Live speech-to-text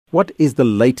What is the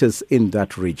latest in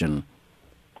that region?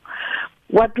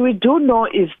 What we do know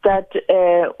is that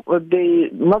the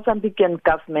Mozambican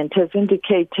government has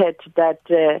indicated that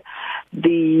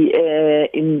the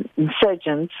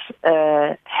insurgents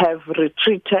have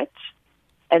retreated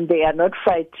and they are not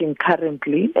fighting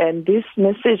currently. And this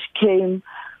message came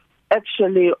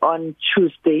actually on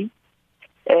Tuesday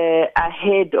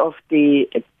ahead of the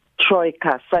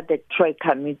SADC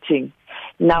Troika meeting.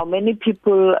 Now, many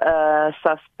people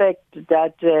suspect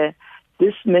that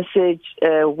this message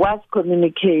was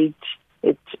communicated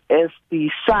as the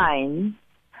sign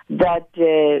that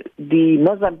the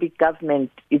Mozambique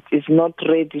government is not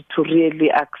ready to really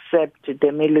accept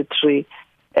the military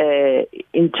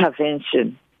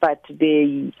intervention, but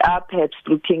they are perhaps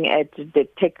looking at the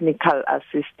technical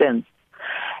assistance.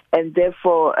 And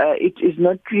therefore, it is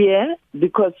not clear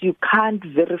because you can't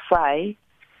verify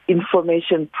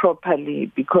information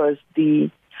properly because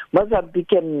the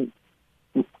Mozambican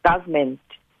government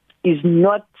is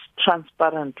not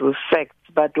transparent with facts,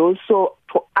 but also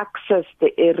to access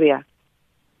the area,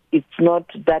 it's not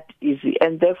that easy.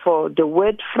 And therefore, the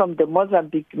word from the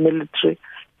Mozambique military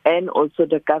and also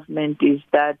the government is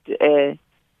that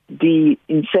the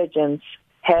insurgents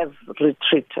have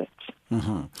retreated.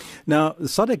 Mm-hmm. Now,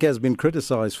 SADC has been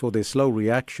criticized for their slow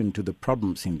reaction to the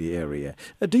problems in the area.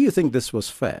 Do you think this was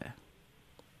fair?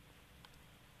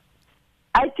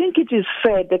 I think it is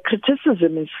fair. The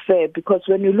criticism is fair because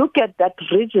when you look at that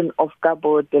region of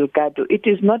Cabo Delgado, it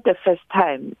is not the first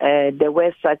time there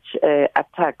were such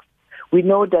attacks. We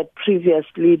know that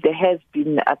previously there has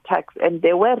been attacks and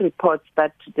there were reports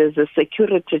that there's a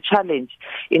security challenge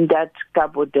in that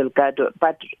Cabo Delgado.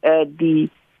 But the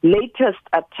latest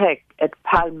attack at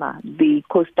Palma, the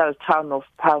coastal town of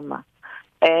Palma,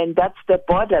 and that's the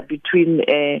border between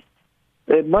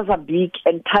Mozambique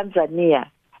and Tanzania,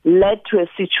 led to a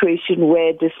situation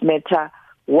where this matter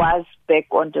was back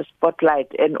on the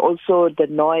spotlight and also the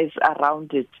noise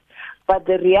around it. But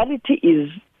the reality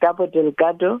is Cabo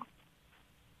Delgado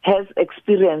has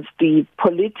experienced the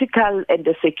political and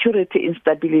the security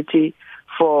instability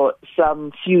for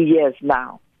some few years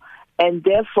now. And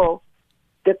therefore,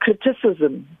 the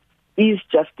criticism is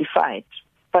justified.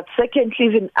 But secondly,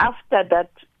 even after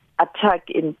that attack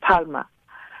in Palma,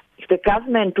 the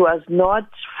government was not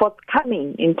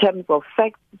forthcoming in terms of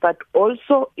facts, but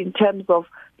also in terms of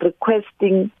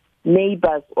requesting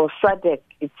neighbors or SADC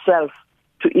itself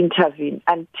to intervene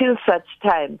until such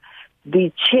time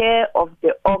the chair of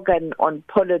the organ on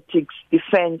politics,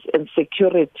 defense and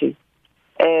security,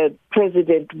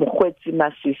 President Mokgweetsi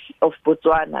Masisi of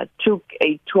Botswana, took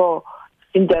a tour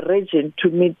in the region to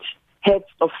meet heads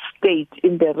of state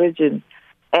in the region,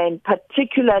 and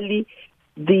particularly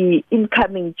the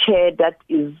incoming chair that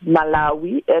is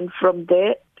Malawi, and from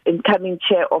there, incoming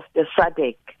chair of the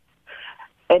SADC,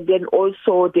 and then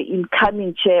also the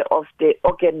incoming chair of the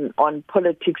organ on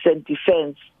politics and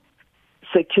defense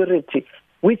security,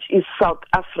 which is South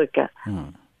Africa.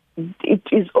 It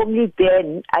is only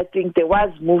then, I think, there was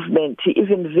movement. He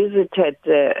even visited,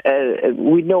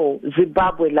 we know,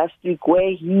 Zimbabwe last week,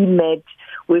 where he met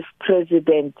with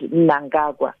President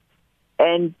Mnangagwa.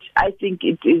 And I think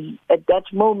it is at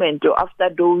that moment, or after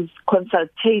those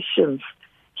consultations,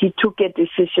 he took a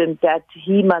decision that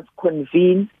he must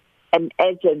convene an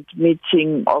urgent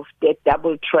meeting of the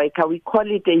double troika. We call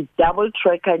it a double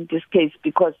troika in this case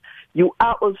because you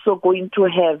are also going to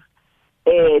have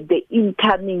the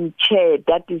incoming chair,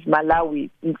 that is Malawi,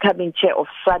 incoming chair of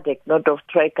SADC, not of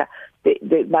troika.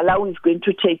 The Malawi is going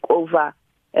to take over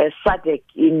SADC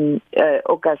in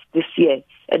August this year.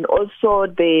 And also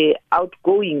the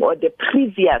outgoing or the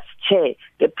previous chair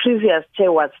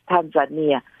was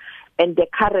Tanzania. And the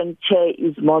current chair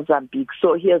is Mozambique.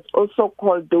 So he has also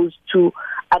called those two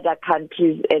other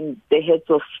countries and the heads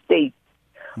of state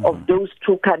of those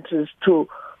two countries to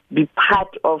be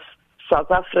part of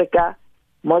South Africa,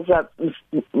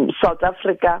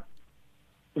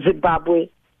 Zimbabwe,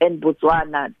 and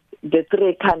Botswana. The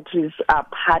three countries are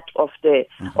part of the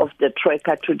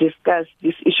troika to discuss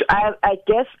this issue. I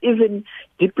guess even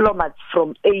diplomats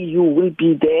from AU will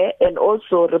be there and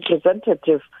also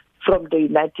representatives from the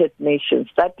United Nations.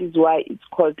 That is why it's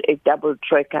called a double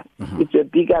troika. It's a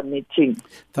bigger meeting.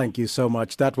 Thank you so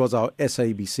much. That was our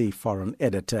SABC foreign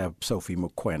editor, Sophie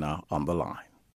Mokoena, on the line.